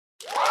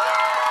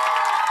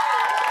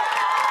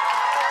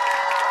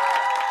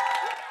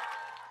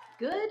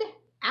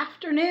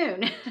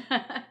afternoon.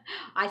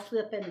 I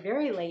slept in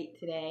very late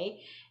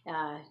today,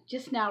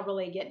 just now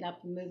really getting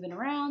up and moving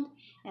around,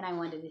 and I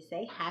wanted to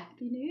say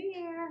Happy New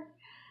Year.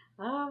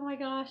 Oh my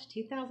gosh,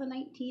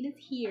 2019 is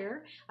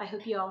here. I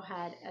hope you all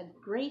had a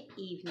great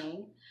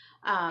evening.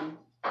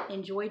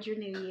 Enjoyed your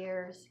New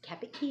Year's,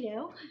 kept it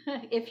keto,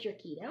 if you're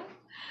keto.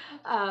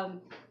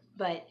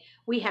 But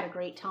we had a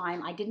great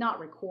time. I did not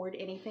record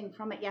anything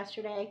from it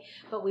yesterday,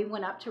 but we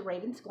went up to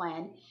Ravens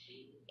Glen,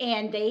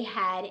 and they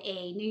had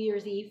a New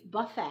Year's Eve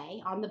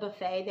buffet. On the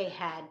buffet, they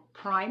had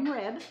prime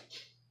rib,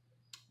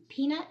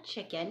 peanut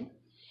chicken,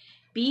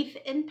 beef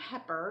and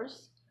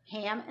peppers,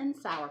 ham and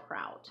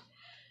sauerkraut,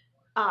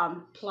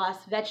 plus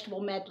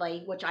vegetable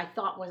medley, which I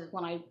thought was,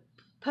 when I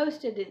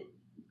posted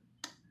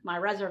my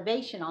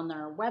reservation on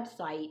their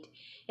website,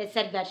 it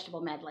said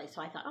vegetable medley.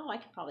 So I thought, oh, I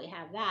could probably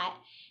have that,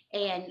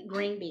 and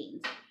green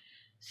beans.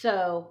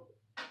 So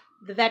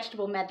the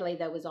vegetable medley,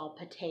 though, was all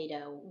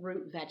potato,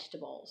 root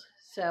vegetables.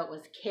 So it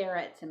was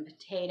carrots and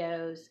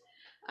potatoes,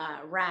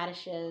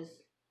 radishes,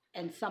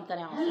 and something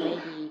else,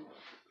 maybe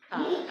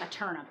a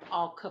turnip,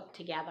 all cooked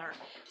together.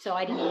 So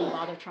I didn't even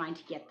bother trying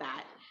to get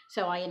that.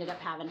 So I ended up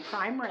having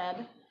prime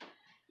rib,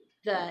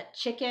 the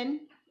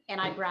chicken, and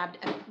I grabbed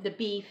the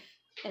beef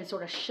and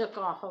sort of shook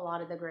off a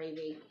lot of the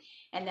gravy.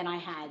 And then I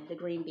had the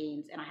green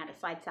beans, and I had a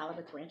side salad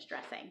with ranch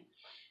dressing.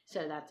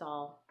 So that's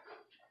all.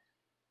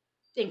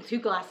 And 2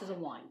 glasses of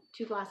wine.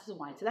 2 glasses of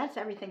wine. So that's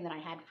everything that I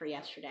had for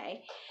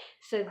yesterday.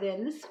 So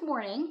then this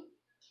morning,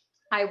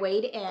 I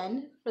weighed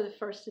in for the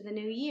first of the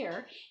new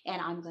year, and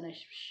I'm going to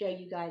show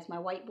you guys my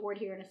whiteboard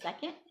here in a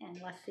second,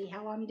 and let's see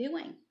how I'm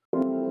doing.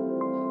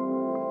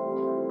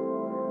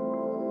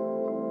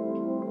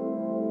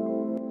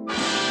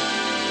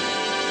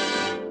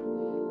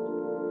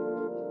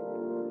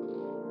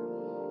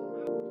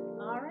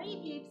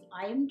 Alright, peeps,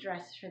 I am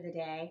dressed for the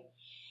day,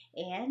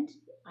 and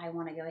I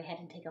want to go ahead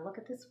and take a look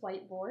at this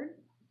whiteboard.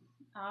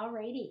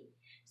 Alrighty,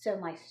 so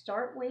my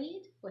start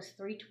weight was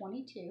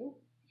 322.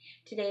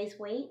 Today's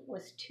weight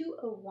was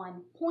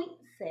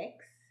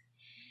 201.6.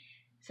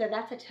 So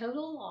that's a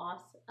total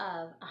loss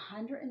of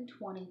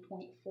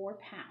 120.4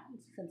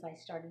 pounds since I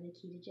started the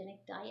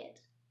ketogenic diet.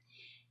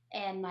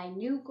 And my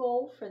new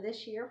goal for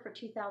this year, for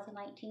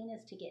 2019,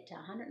 is to get to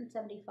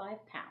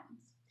 175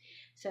 pounds.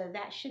 So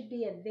that should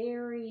be a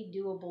very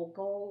doable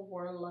goal.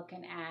 We're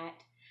looking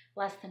at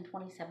less than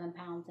 27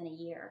 pounds in a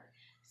year.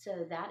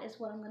 So that is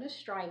what I'm going to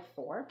strive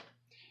for.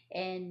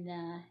 And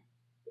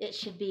it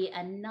should be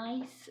a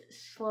nice,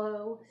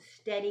 slow,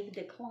 steady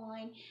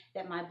decline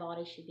that my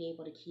body should be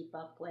able to keep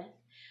up with.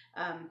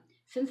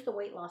 Since the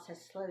weight loss has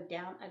slowed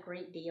down a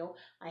great deal,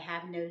 I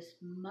have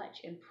noticed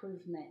much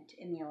improvement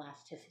in the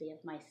elasticity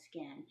of my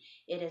skin.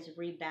 It is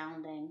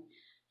rebounding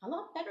a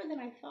lot better than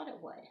I thought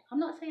it would. I'm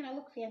not saying I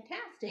look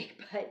fantastic,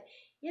 but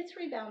it's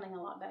rebounding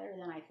a lot better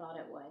than I thought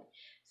it would.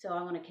 So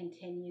I want to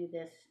continue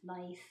this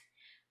nice,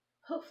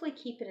 hopefully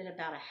keep it at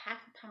about a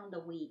half a pound a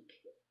week,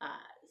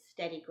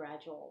 steady,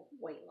 gradual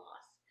weight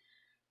loss.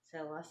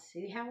 So let's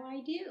see how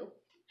I do.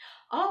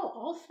 Oh,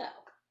 also,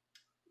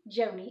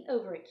 Joni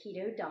over at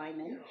Keto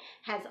Diamond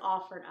has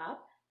offered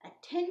up a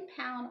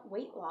 10-pound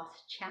weight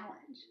loss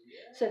challenge.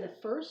 So the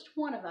first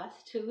one of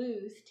us to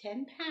lose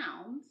 10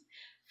 pounds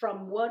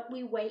from what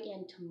we weigh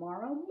in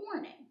tomorrow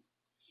morning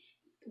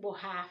will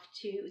have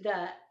to,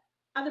 the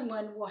other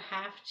one will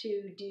have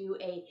to do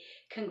a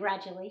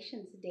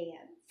congratulations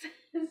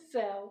dance.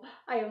 So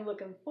I am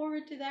looking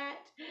forward to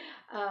that.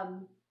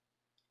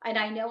 And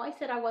I know I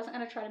said I wasn't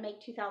going to try to make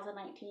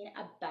 2019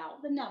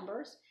 about the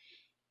numbers,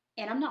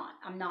 and I'm not.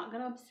 I'm not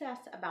going to obsess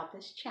about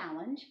this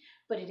challenge,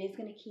 but it is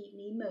going to keep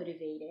me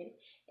motivated,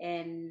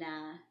 and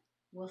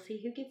we'll see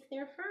who gets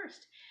there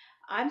first.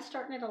 I'm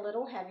starting it a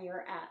little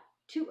heavier at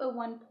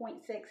 201.6,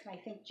 and I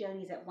think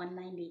Joni's at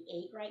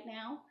 198 right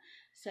now.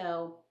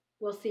 So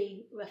we'll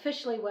see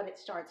officially what it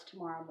starts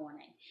tomorrow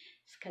morning.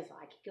 It's because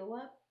I could go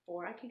up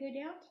or I could go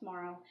down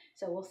tomorrow.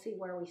 So we'll see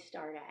where we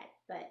start at.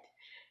 But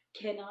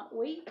cannot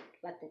wait.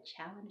 Let the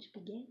challenge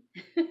begin.